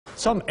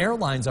Some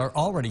airlines are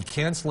already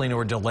canceling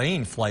or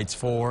delaying flights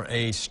for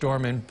a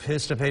storm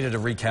anticipated to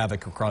wreak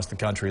havoc across the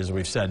country, as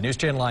we've said. News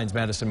Channel 9's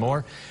Madison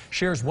Moore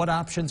shares what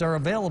options are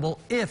available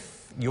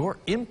if you're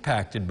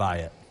impacted by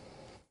it.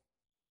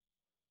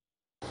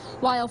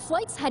 While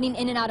flights heading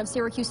in and out of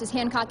Syracuse's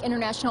Hancock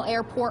International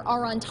Airport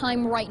are on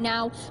time right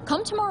now,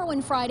 come tomorrow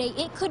and Friday,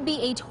 it could be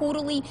a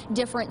totally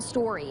different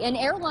story. And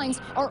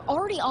airlines are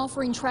already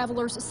offering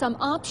travelers some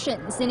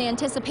options in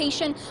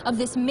anticipation of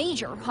this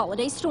major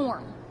holiday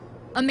storm.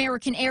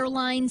 American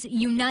Airlines,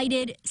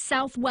 United,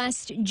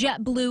 Southwest,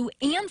 JetBlue,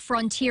 and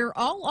Frontier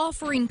all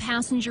offering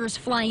passengers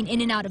flying in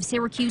and out of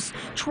Syracuse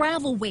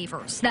travel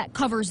waivers that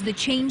covers the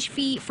change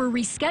fee for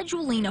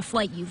rescheduling a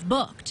flight you've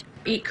booked.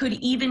 It could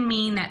even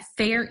mean that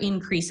fare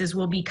increases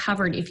will be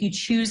covered if you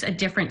choose a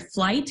different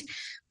flight,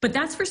 but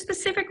that's for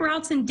specific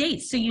routes and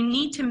dates. So you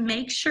need to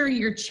make sure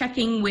you're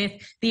checking with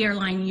the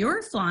airline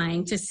you're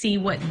flying to see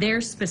what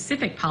their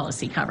specific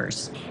policy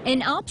covers.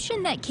 An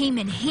option that came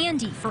in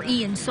handy for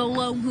Ian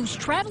Solo, who's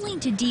traveling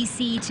to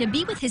D.C. to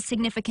be with his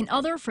significant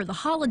other for the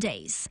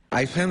holidays.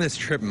 I planned this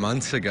trip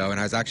months ago, and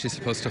I was actually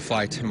supposed to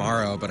fly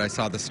tomorrow, but I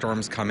saw the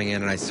storms coming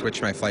in, and I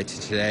switched my flight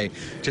to today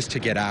just to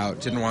get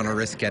out. Didn't want to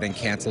risk getting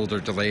canceled or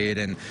delayed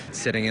and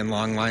sitting in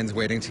long lines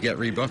waiting to get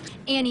rebooked.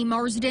 Annie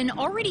Marsden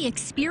already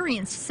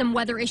experienced some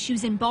weather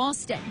issues in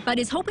Boston, but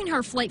is hoping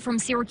her flight from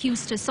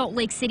Syracuse to Salt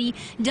Lake City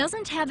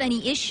doesn't have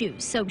any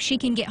issues, so she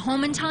can get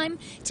home in time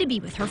to be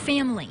with her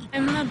family.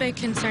 I'm a bit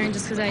concerned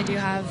just because I do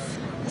have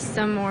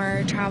some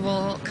more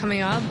travel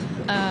coming up,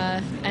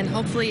 and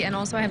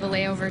also I have a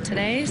layover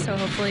today, so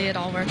hopefully it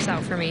all works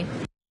out for me.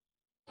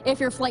 If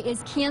your flight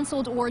is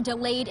canceled or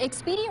delayed,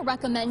 Expedia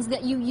recommends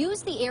that you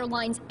use the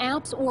airline's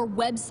apps or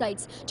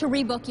websites to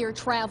rebook your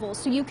travel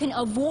so you can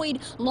avoid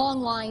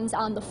long lines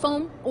on the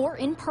phone or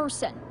in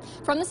person.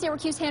 From the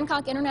Syracuse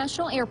Hancock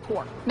International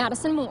Airport,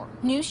 Madison Moore,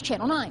 News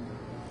Channel 9.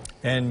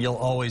 And you'll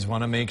always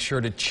want to make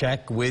sure to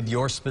check with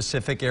your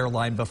specific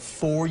airline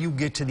before you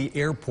get to the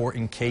airport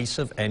in case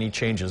of any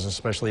changes,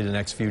 especially the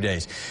next few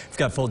days. We've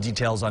got full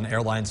details on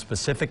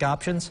airline-specific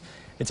options.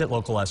 It's at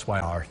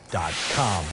localsyr.com.